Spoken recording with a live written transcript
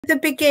the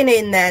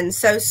beginning then.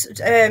 So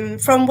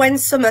from when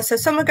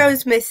Summer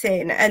goes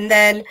missing, and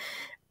then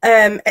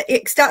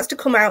it starts to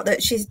come out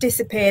that she's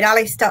disappeared.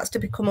 Alice starts to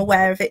become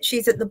aware of it.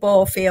 She's at the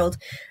ball field.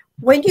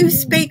 When you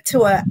speak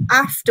to her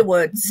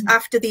afterwards,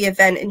 after the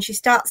event, and she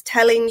starts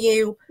telling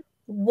you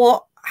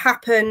what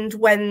happened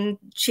when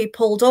she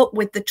pulled up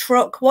with the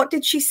truck, what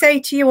did she say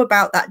to you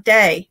about that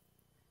day?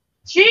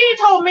 She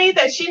told me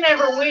that she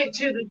never went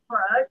to the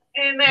truck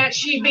and that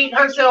she beat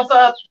herself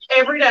up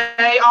every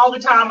day, all the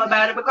time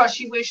about it, because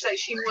she wished that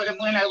she would have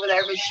went over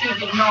there, but she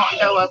did not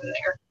go over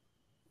there.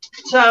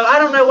 So I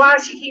don't know why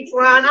she keeps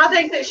lying. I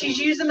think that she's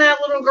using that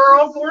little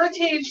girl for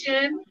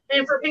attention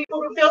and for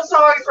people to feel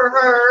sorry for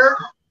her.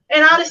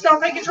 And I just don't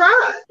think it's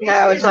right.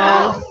 No, it's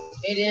wrong.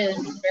 It is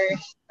very,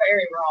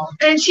 very wrong.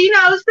 And she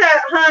knows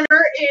that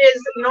Hunter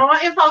is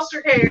not in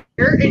foster care,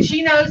 and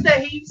she knows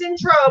that he's in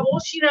trouble.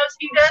 She knows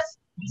he does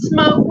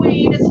smoke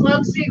weed and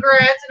smoke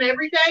cigarettes and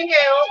everything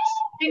else.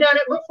 He done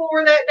it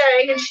before that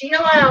day, and she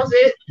allows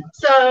it.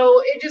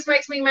 So it just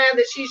makes me mad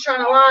that she's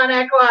trying to lie and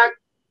act like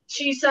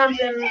she's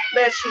something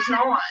that she's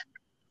not.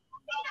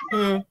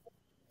 Mm.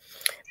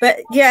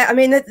 But yeah, I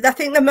mean, I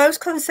think the most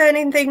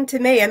concerning thing to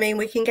me, I mean,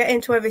 we can get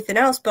into everything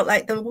else, but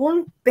like the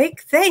one big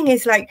thing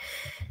is like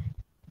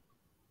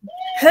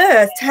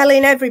her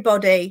telling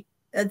everybody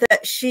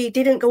that she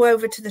didn't go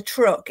over to the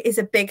truck is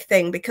a big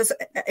thing, because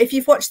if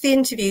you've watched the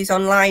interviews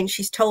online,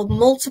 she's told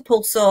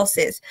multiple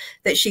sources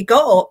that she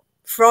got up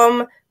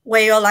from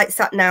where you're like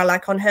sat now,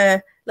 like on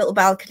her little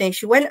balcony.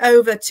 She went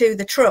over to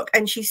the truck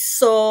and she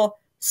saw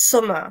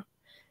Summer.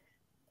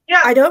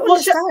 Yeah, I don't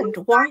understand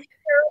why.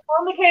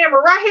 On the camera,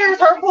 right here is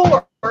her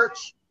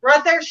porch.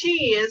 Right there,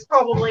 she is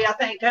probably, I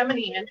think, coming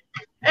in,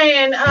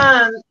 and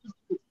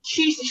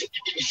she.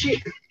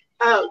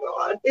 Oh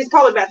God, it's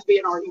probably about to be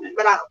an argument,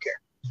 but I don't care.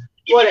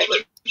 Whatever,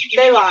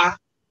 they lie.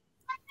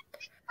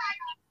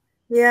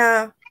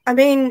 Yeah, I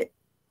mean,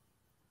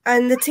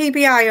 and the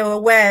TBI are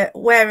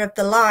aware of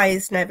the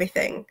lies and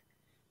everything.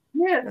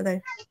 Yeah, are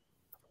they?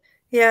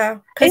 Yeah,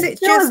 because it's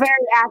still just a very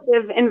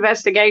active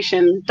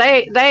investigation.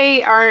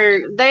 They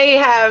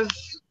have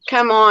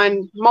come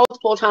on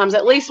multiple times,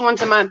 at least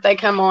once a month. They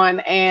come on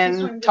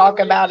and talk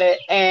about it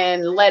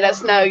and let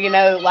us know, you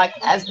know, like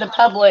as the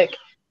public,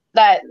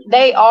 that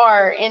they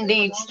are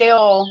indeed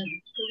still,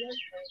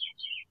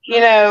 you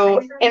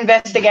know,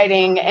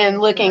 investigating and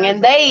looking.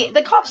 And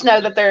the cops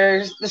know that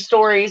there's the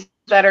stories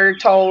that are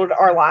told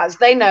are lies.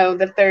 They know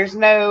that there's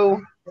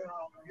no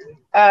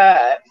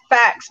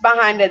facts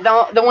behind it.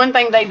 The one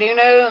thing they do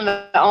know, and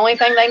the only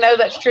thing they know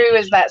that's true,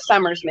 is that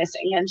Summer's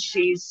missing and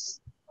she's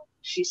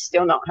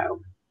still not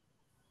home.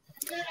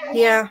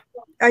 Yeah,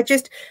 I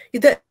just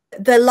the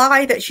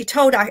lie that she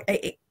told,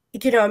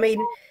 you know, I mean,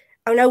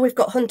 I know we've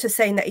got Hunter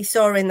saying that he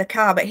saw her in the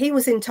car, but he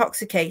was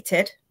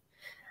intoxicated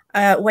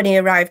when he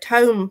arrived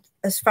home,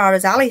 as far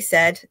as Ali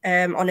said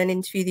on an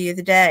interview the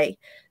other day.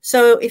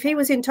 So if he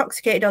was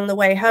intoxicated on the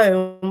way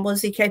home,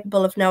 was he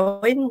capable of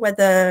knowing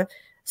whether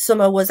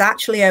Summer was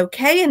actually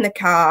okay in the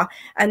car?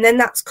 And then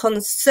that's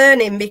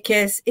concerning,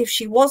 because if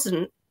she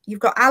wasn't,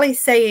 you've got Ali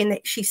saying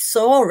that she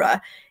saw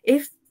her.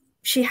 If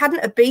she hadn't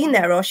have been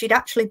there, or she'd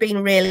actually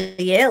been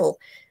really ill,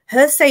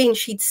 her saying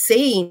she'd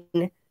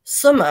seen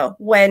Summer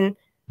when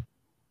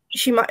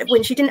she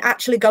didn't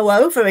actually go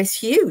over is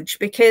huge,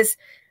 because,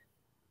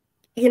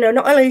 you know,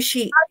 not only is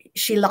she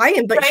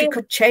lying, but she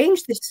could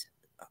change this.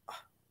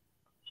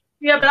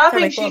 Yeah, but I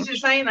think she's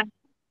just saying that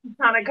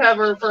kind of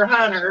cover for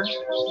Hunter.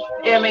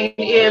 I mean,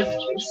 if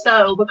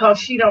so, because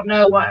she don't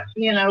know what,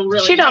 you know,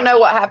 really. She don't know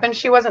what happened.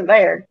 She wasn't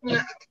there.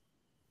 Yeah.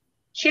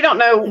 She don't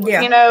know,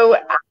 yeah. You know,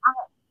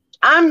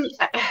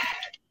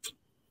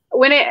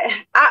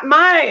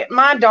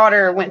 my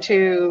daughter went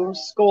to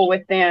school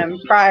with them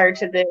prior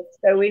to this,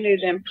 so we knew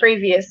them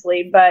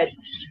previously. But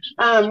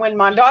when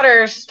my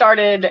daughter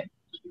started,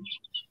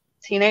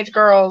 teenage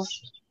girls,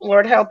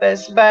 Lord help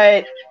us,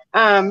 but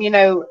you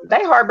know,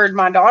 they harbored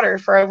my daughter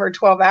for over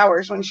 12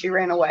 hours when she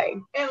ran away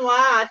and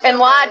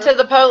lied to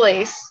the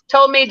police.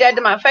 Told me dead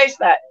to my face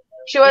that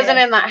she wasn't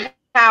in that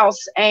house,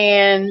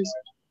 and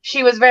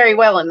she was very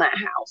well in that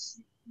house.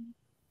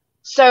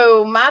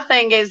 So my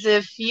thing is,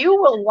 if you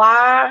will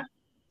lie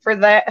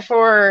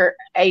for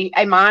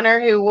a minor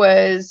who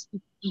was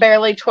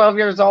barely 12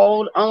 years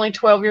old, only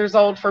 12 years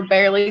old for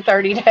barely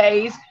 30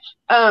 days,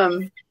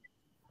 you're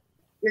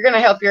going to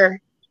help your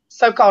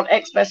so-called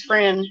ex-best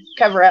friend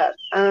cover up.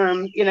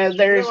 You know,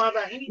 there's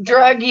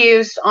drug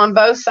use on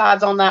both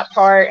sides on that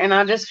part, and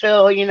I just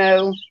feel, you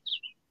know,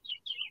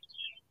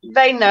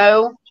 they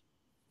know,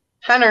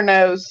 Hunter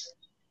knows,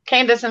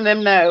 Candace and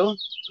them know,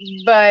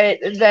 but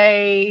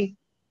they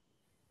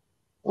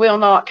will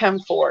not come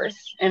forth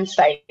and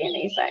say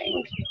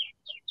anything.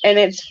 And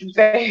it's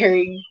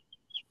very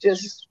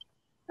just,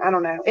 I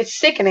don't know, it's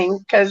sickening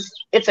because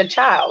it's a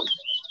child.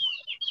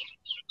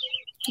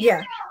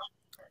 Yeah.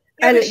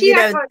 And you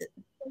know,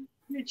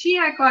 Did she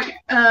act like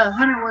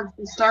Hunter was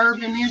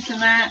disturbed and this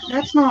and that?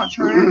 That's not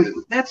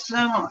true. That's so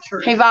not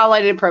true. He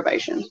violated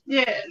probation.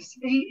 Yes,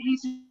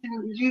 he's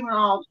in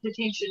juvenile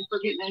detention for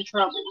getting in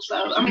trouble.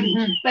 So I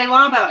mean, they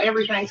lie about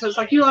everything. So it's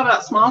like you lie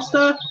about small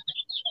stuff.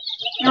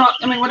 You know,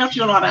 I mean, what else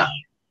you lie about?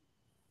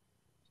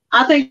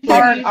 I think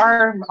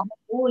our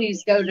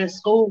boys went to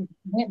school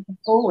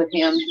with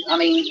him. I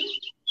mean,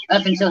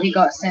 up until he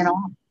got sent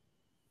off.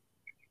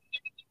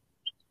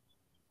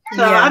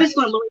 So I just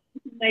want to believe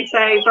they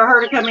say for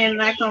her to come in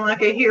and acting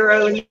like a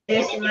hero and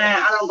this and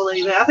that. I don't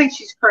believe it. I think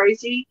she's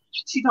crazy.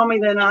 She told me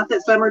the night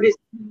that Summer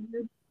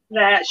disappeared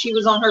that she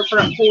was on her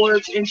front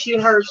porch and she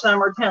heard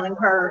Summer telling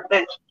her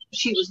that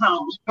she was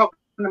home,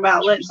 talking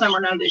about letting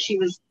Summer know that she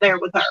was there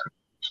with her.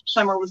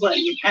 Summer was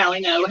letting Allie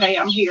know, hey,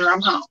 I'm here,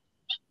 I'm home,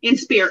 in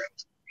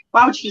spirit.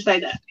 Why would she say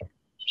that?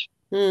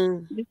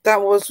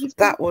 That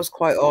was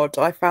quite odd.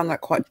 I found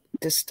that quite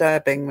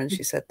disturbing when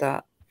she said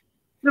that.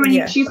 I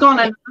mean, she's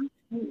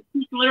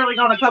literally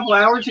gone a couple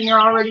hours, and you're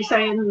already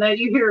saying that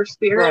you hear her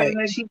spirit and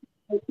that she's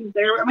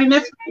there. I mean,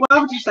 why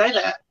would you say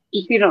that?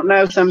 If you don't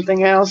know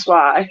something else,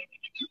 why?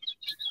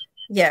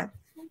 Yeah.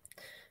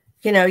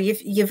 You know,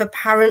 you've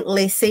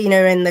apparently seen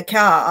her in the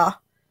car,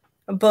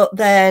 but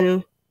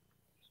then,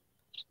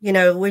 you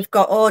know, we've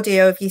got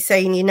audio of you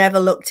saying you never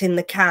looked in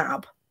the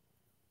cab.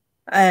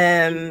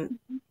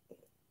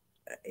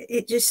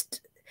 It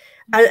just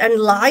and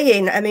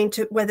lying. I mean,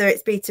 whether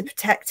it's be to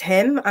protect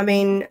him. I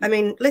mean,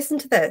 listen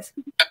to this.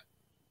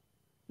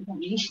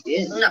 She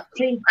did. No, I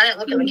didn't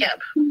look in the cab.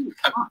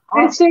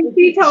 And so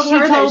she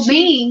told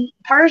me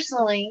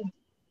personally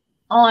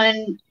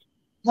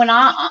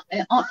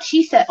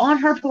she sat on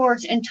her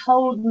porch and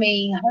told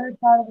me her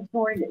side of the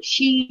story that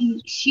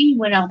she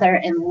went out there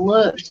and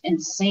looked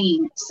and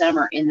seen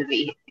Summer in the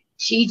vehicle.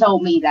 She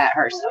told me that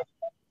herself.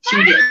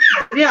 She did.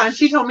 Yeah, and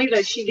she told me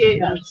that she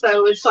didn't.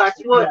 So it's like,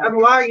 well, I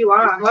mean, why are you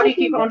lying? Why do you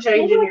keep on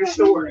changing your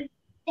story?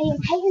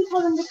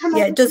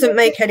 Yeah, it doesn't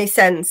make any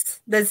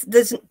sense.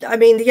 I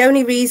mean, the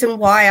only reason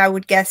why I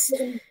would guess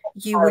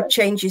you would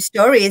change your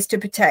story is to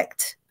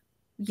protect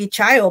your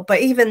child.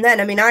 But even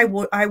then, I mean, I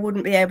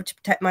wouldn't be able to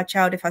protect my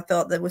child if I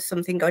thought there was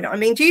something going on. I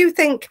mean, do you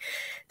think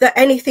that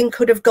anything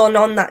could have gone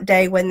on that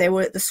day when they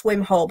were at the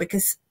swim hole?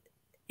 Because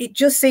it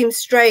just seems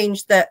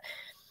strange that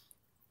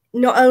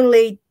not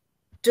only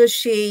does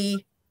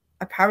she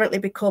apparently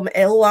become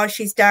ill while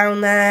she's down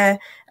there,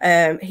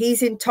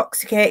 he's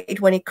intoxicated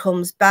when he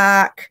comes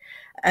back.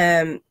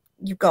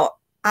 You've got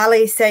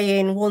Ali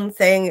saying one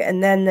thing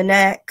and then the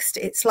next.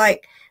 It's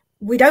like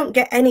we don't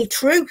get any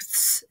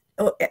truths.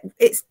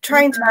 It's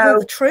trying to pull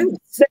the truth.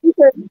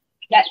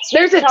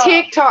 There's a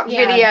TikTok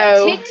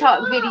video.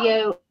 TikTok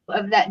video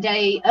of that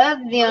day of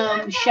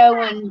them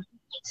showing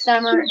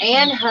Summer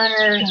and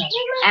Hunter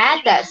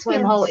at that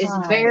swim hole is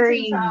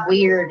very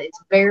weird. It's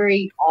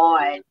very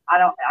odd. I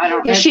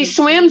don't know. She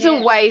swims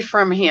away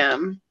from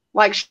him.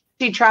 Like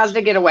she tries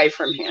to get away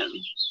from him.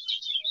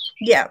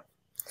 Yeah.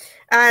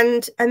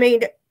 And I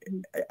mean,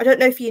 I don't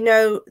know if you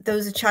know, there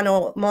was a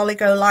channel, Molly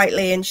Go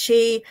Lightly, and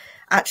she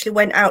actually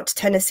went out to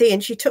Tennessee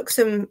and she took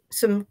some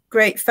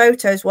great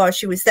photos while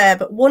she was there.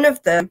 But one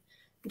of them,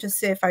 just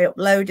see if I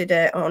uploaded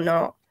it or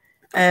not.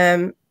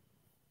 I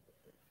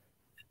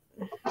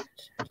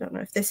don't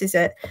know if this is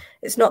it.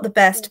 It's not the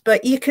best,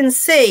 but you can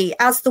see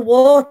as the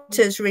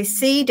waters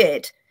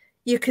receded,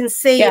 you can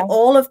see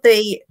all of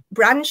the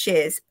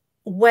branches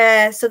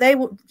where,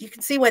 you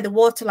can see where the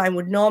water line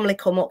would normally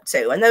come up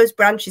to, and those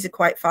branches are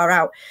quite far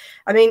out.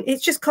 I mean,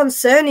 it's just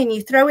concerning.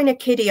 You throwing a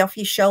kiddie off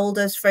your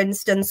shoulders, for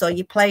instance, or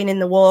you're playing in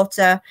the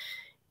water.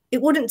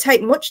 It wouldn't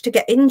take much to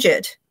get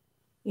injured,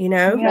 you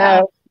know?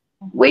 Yeah.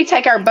 We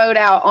take our boat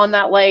out on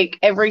that lake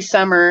every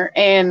summer,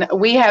 and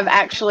we have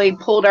actually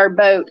pulled our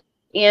boat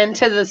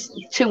into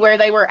to where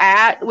they were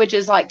at, which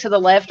is like to the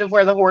left of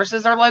where the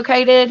horses are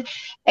located.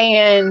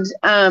 And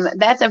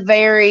that's a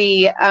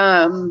very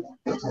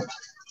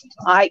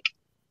like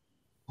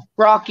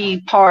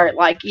rocky part.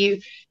 Like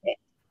if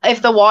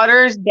the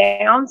water's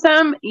down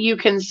some, you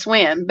can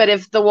swim, but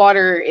if the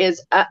water is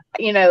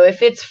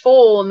if it's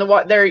full and the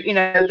water,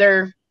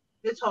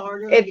 it's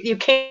hard.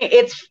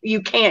 You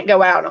can't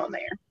go out on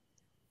there.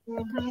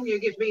 You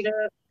get beat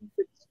up.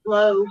 It's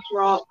low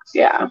rocks.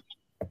 Yeah.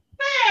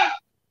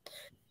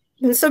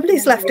 And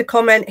somebody's left a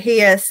comment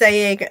here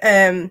saying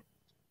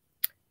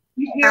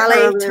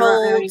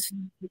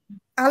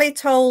Ali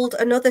told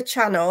another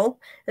channel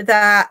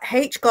that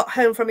H got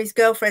home from his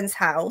girlfriend's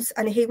house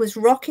and he was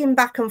rocking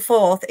back and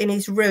forth in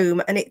his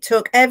room, and it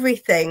took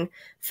everything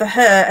for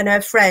her and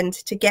her friend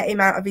to get him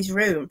out of his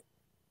room.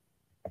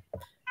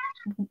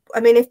 I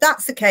mean, if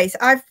that's the case,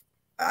 I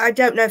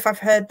don't know if I've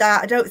heard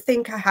that. I don't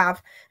think I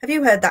have. Have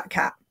you heard that,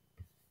 Kat?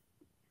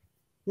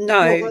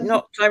 No,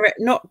 not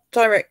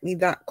directly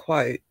that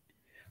quote.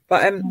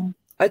 But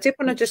I did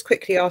want to just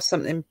quickly ask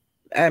something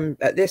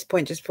at this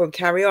point, just before we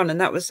carry on, and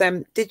that was,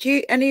 did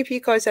any of you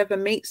guys ever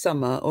meet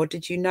Summer, or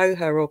did you know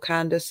her, or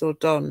Candace, or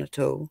Don at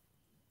all?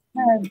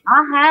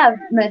 I have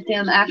met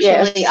them, actually.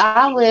 Yes.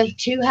 I live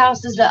 2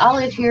 houses. I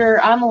live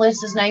here. I'm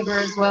Melissa's neighbor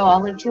as well. I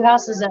live 2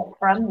 houses up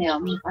from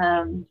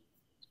them.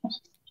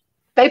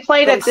 They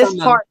played From at this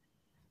Summer. park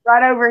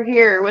right over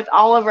here with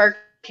all of our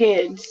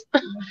kids.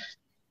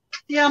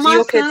 Yeah, So my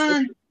your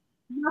kids-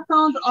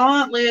 son's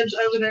aunt lives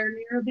over there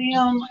near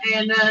them,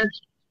 and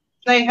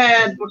they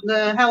had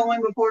the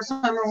Halloween before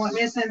Summer went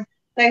missing.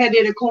 They had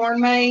did a corn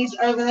maze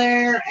over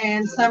there,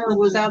 and Summer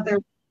was out there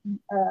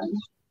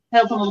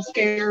helping them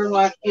scare,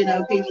 like, you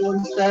know, people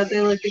and stuff. They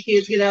let the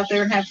kids get out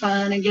there and have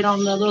fun and get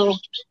on the little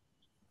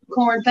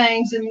corn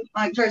things and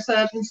like dress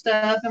up and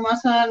stuff. And my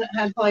son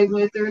had played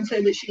with her and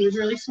said that she was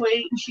really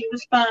sweet and she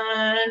was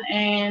fun.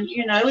 And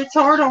you know, it's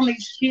hard on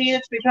these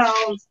kids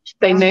because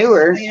They knew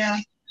her. Yeah.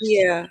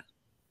 Yeah.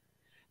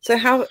 So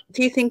how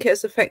do you think it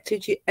has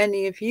affected you,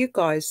 any of you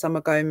guys,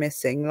 Summer going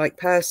missing, like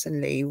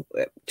personally,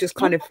 just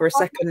kind of for a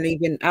second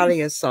leaving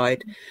Ali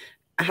aside,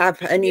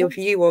 have any of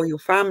you or your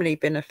family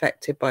been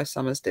affected by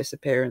Summer's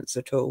disappearance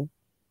at all?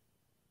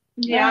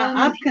 Yeah,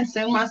 I've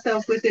consumed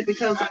myself with it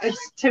because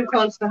it's too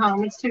close to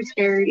home. It's too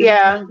scary.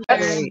 Yeah.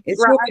 It's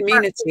your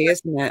community,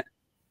 isn't it?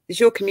 It's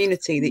your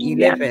community that you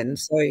live in.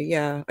 So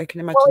yeah, I can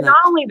imagine Well, that. not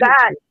only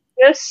that,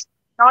 just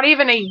not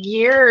even a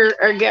year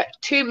or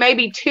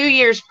maybe 2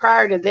 years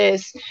prior to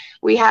this,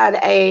 we had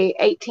a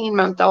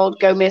 18-month-old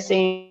go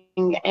missing,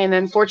 and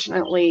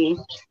unfortunately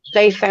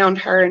they found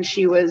her and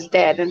she was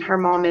dead, and her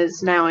mom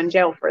is now in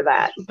jail for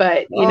that.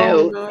 But you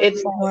know, no.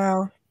 it's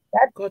Wow.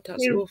 that's God,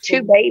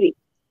 two babies.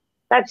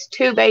 That's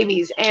 2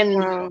 babies.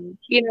 And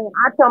you know,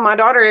 I tell my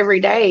daughter every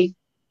day,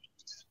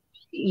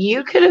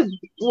 you could have,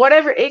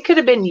 whatever, it could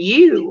have been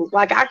you.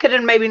 Like, I could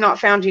have maybe not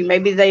found you.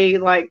 Maybe they,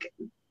 like,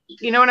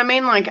 you know what I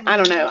mean? Like, I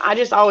don't know. I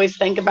just always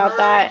think about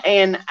that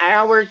and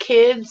our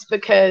kids,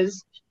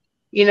 because,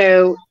 you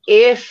know,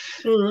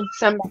 if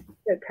somebody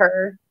took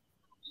her,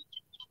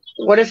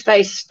 what if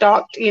they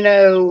stalked, you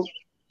know,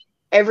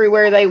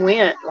 everywhere they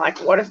went? Like,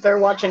 what if they're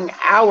watching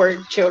our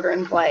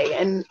children play?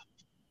 And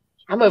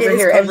I'm over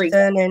here every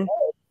day.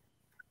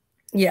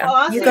 Yeah,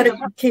 Well, you've got to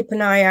keep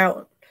an eye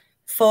out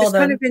for It's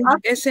them. kind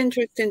of it's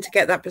interesting to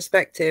get that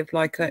perspective,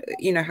 like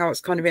you know, how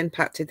it's kind of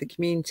impacted the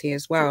community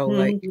as well.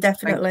 Like,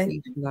 definitely.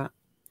 thank you for that.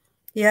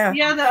 Yeah.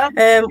 Yeah, the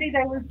other day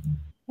they were,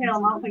 I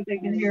don't think they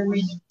can hear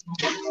me.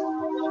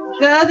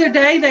 The other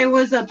day there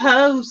was a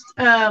post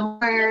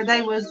where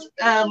there was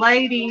a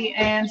lady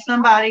and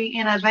somebody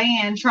in a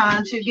van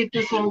trying to get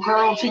this little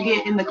girl to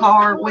get in the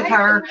car with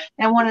her,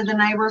 and one of the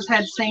neighbors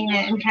had seen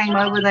it and came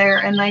over there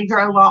and they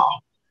drove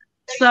off.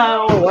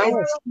 So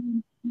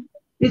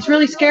it's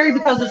really scary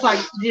because it's like,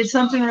 did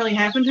something really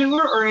happen to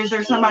her, or is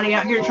there somebody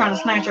out here trying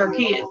to snatch our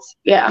kids?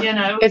 Yeah, you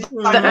know, it's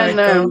the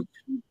unknown.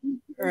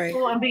 Right.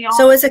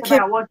 So as a kid,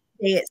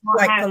 it's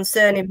quite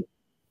concerning.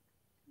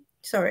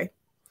 Sorry.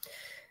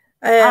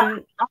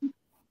 A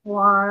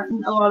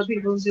lot of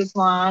people's just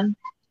lying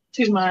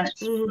too much.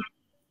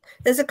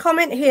 There's a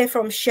comment here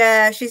from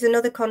Cher. She's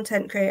another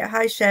content creator.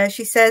 Hi, Cher.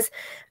 She says,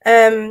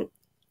 when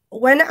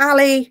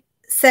Ali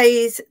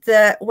says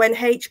that when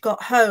H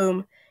got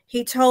home,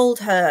 he told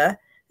her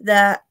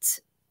that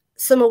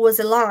Summer was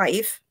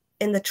alive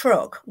in the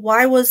truck.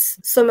 Why was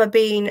Summer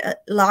being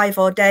alive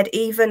or dead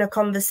even a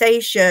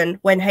conversation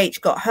when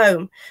H got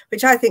home?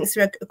 Which I think is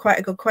quite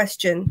a good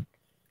question.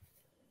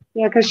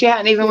 Yeah, because she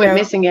hadn't even went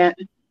missing yet.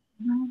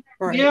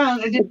 Right. Yeah,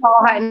 the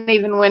call hadn't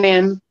even went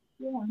in.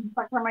 Yeah, it's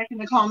like her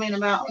making a comment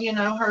about, you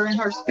know, her and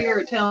her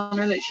spirit telling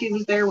her that she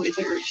was there with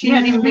her. She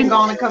hadn't even been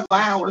gone a couple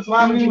of hours.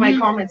 Why would you make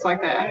comments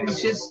like that?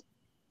 It's just,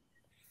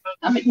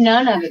 I mean,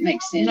 none of it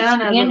makes sense.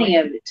 None of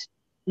it.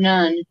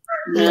 None.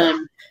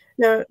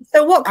 No.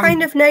 So what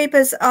kind of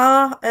neighbours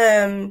are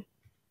you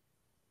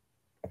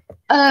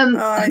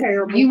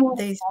want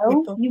these to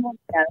know? people? You want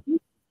to know?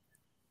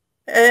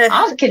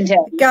 I can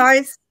tell you.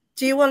 Guys,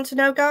 do you want to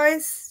know,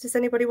 guys? Does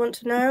anybody want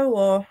to know?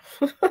 Or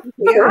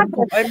Yeah,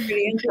 I'm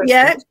really interested.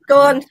 Yeah, go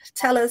on,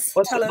 tell us.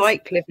 What's it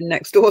like living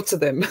next door to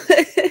them?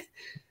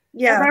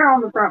 Yeah, they're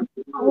on the front.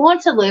 I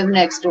want to live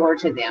next door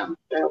to them.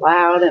 They're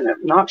loud and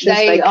obnoxious.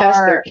 They cuss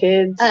their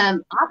kids. I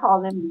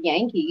call them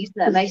Yankees.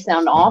 That may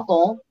sound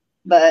awful,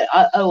 but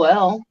oh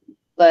well.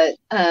 But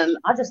I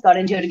just got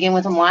into it again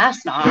with them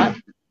last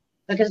night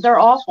because they're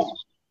awful.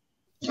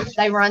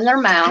 They run their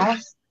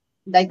mouths.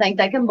 They think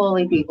they can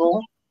bully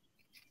people.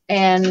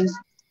 And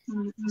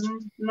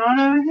not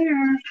over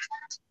here.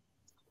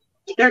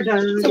 They're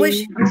done. So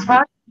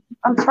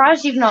I'm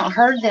surprised you've not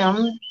heard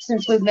them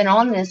since we've been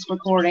on this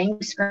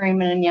recording,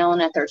 screaming and yelling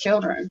at their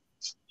children.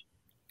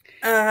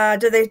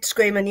 Do they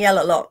scream and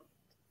yell a lot?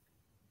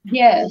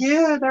 Yes.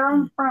 Yeah, they're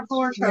on the front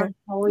porch.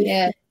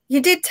 Yeah. You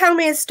did tell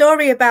me a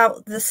story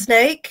about the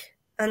snake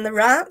and the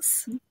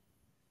rats.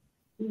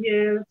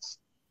 Yes.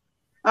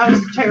 I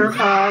was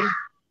terrified.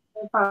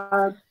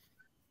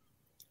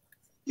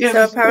 Yeah,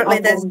 so apparently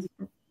there's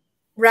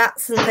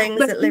rats and things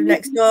that live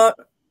next door.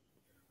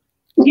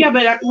 Yeah,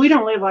 but we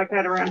don't live like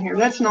that around here.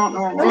 That's not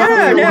normal.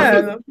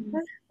 No,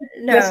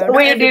 not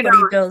everybody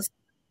does.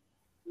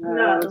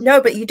 No,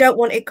 but you don't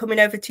want it coming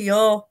over to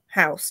your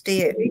house, do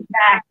you?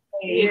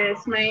 Exactly.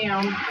 Yes,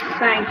 ma'am.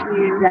 Thank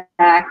you.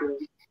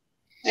 Exactly.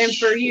 And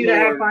for you to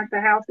act like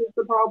the house is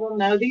the problem,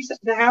 no.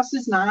 The house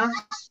is nice.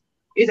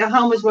 The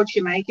home is what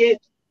you make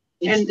it,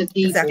 It's and the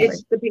people.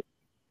 it's the people.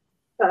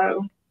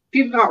 So if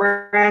you've got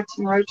rats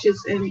and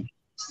roaches and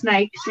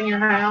snakes in your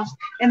house,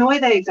 and the way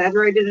they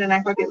exaggerated it and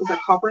act like it was a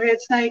copperhead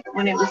snake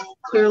when it was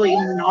clearly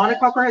not a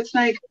copperhead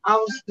snake, I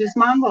was just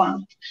mind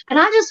blown. And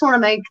I just want to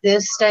make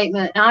this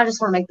statement, and I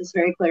just want to make this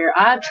very clear.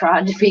 I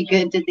tried to be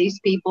good to these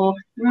people.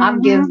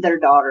 I've given their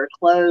daughter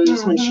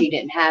clothes when she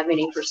didn't have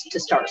any to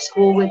start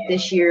school with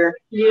this year.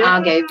 Yeah.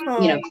 I gave,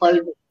 clothes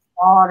to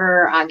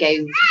daughter. I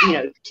gave,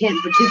 for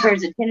 2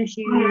 pairs of tennis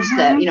shoes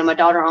that, my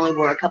daughter only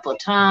wore a couple of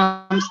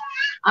times.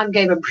 I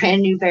gave a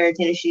brand new pair of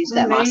tennis shoes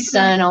that my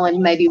son only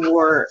maybe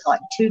wore like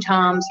 2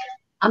 times.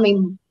 I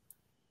mean,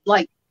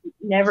 like,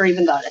 never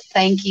even got a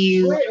thank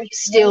you.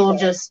 Still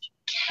just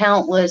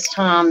countless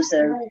times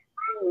of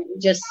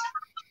just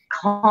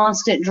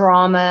constant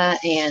drama,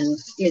 and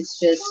it's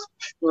just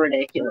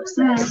ridiculous.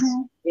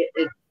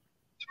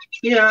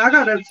 Yeah, I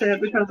got upset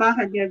because I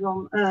had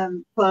given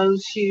them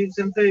clothes, shoes,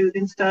 and food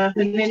and stuff,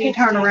 and then you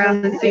turn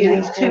around and see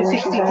these 2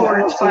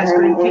 64-inch flat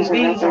screen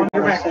TVs on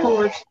your back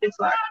porch. It's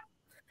like,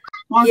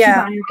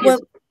 yeah. Well,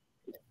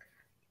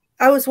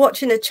 I was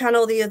watching a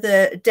channel the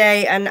other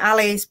day, and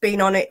Ali's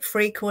been on it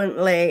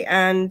frequently,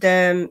 and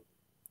the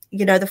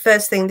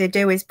first thing they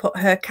do is put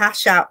her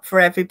cash out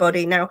for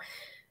everybody. Now,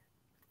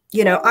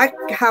 I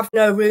have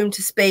no room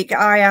to speak.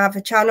 I have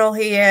a channel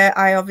here.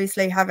 I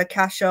obviously have a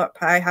cash up.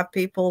 I have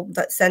people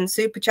that send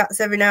super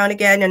chats every now and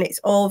again, and it's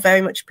all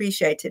very much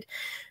appreciated.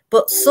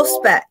 But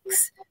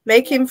suspects,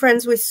 making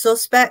friends with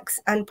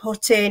suspects and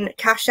putting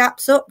cash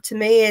apps up, to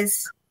me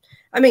is,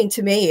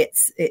 to me,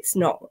 it's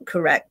not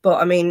correct. But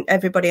I mean,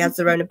 everybody has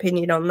their own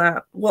opinion on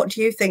that. What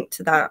do you think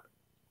to that?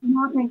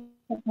 I think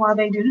why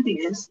they do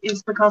this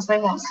is because they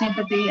want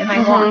sympathy and they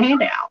want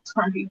handouts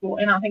from people,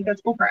 and I think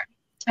that's bullcrap.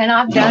 And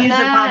I've done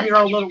that.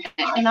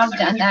 And I've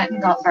done that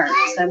and got burnt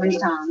so many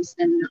times.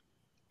 And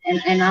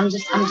I'm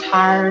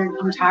tired.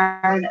 I'm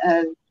tired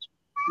of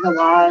the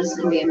lies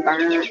and being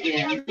burnt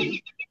and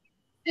being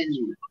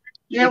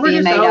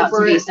made out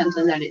to be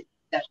something that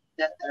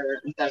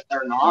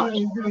they're not.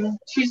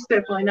 She's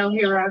definitely no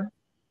hero.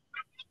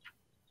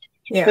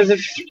 Yeah. Because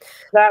if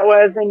that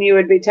was, then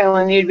you'd be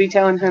telling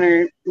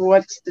Hunter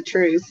what's the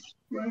truth.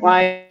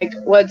 Like,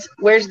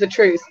 where's the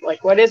truth?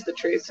 Like, what is the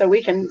truth? So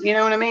we can, you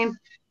know what I mean?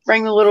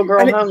 Bring the little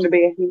girl home to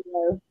be a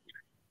hero.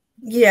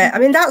 Yeah,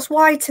 that's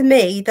why, to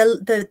me,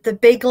 the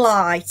big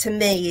lie to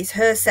me is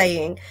her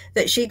saying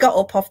that she got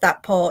up off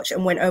that porch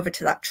and went over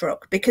to that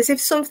truck. Because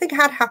if something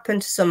had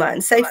happened to Summer,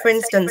 and say for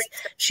instance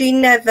she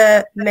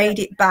never made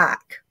it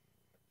back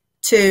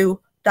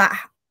to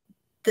that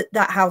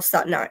house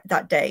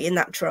that day in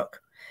that truck,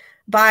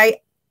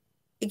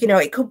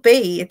 it could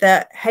be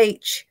that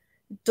H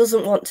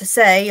doesn't want to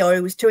say, or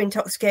he was too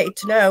intoxicated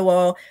to know,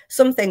 or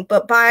something.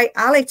 But by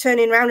Ali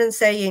turning around and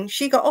saying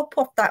she got up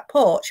off that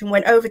porch and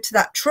went over to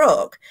that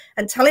truck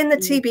and telling the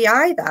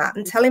TBI that,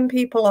 and telling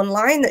people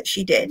online that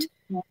she did.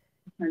 Hi!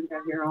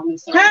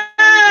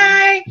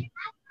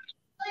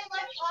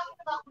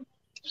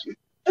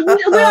 We are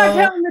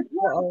telling the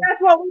truth.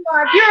 That's what we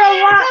are. You're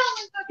a lie.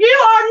 You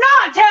are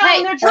not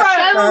telling the truth.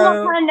 Show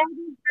them what kind of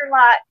neighbors you're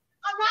like.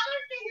 I'm not going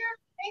to sit here.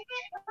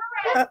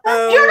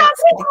 You're not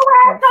people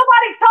where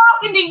somebody's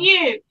talking to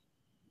you.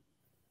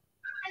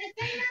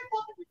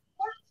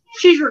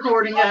 She's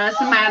recording us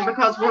and mad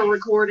because we're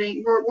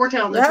recording. We're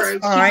telling the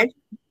truth. Fine.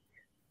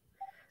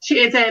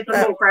 It's at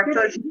the bull crap,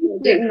 so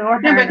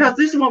because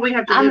this is what we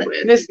have to live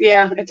with.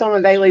 It's on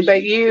a daily,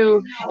 but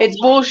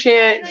it's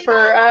bullshit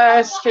for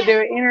us to do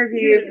an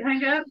interview.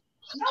 Hang up.